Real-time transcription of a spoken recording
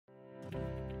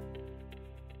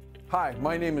Hi,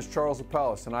 my name is Charles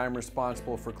Lipeles and I am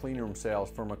responsible for cleanroom sales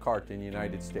for MECART in the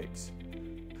United States.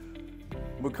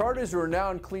 MECART is a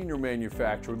renowned cleanroom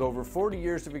manufacturer with over 40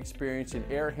 years of experience in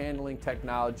air handling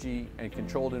technology and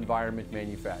controlled environment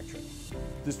manufacturing.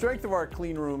 The strength of our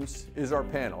cleanrooms is our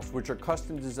panels, which are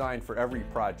custom designed for every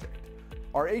project.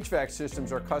 Our HVAC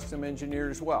systems are custom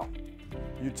engineered as well.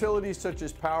 Utilities such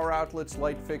as power outlets,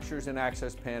 light fixtures, and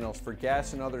access panels for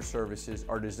gas and other services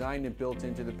are designed and built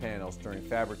into the panels during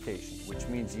fabrication, which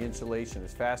means the installation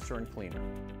is faster and cleaner.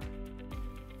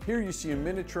 Here you see a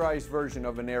miniaturized version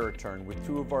of an air return with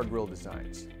two of our grill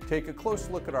designs. Take a close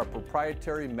look at our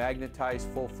proprietary magnetized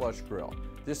full flush grill.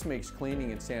 This makes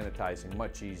cleaning and sanitizing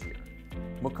much easier.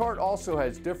 MECART also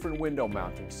has different window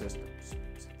mounting systems.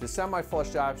 The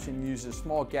semi-flush option uses a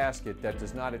small gasket that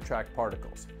does not attract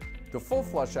particles. The full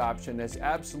flush option has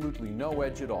absolutely no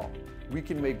edge at all. We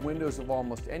can make windows of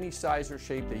almost any size or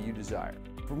shape that you desire.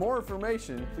 For more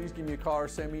information, please give me a call or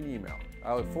send me an email.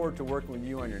 I look forward to working with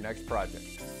you on your next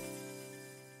project.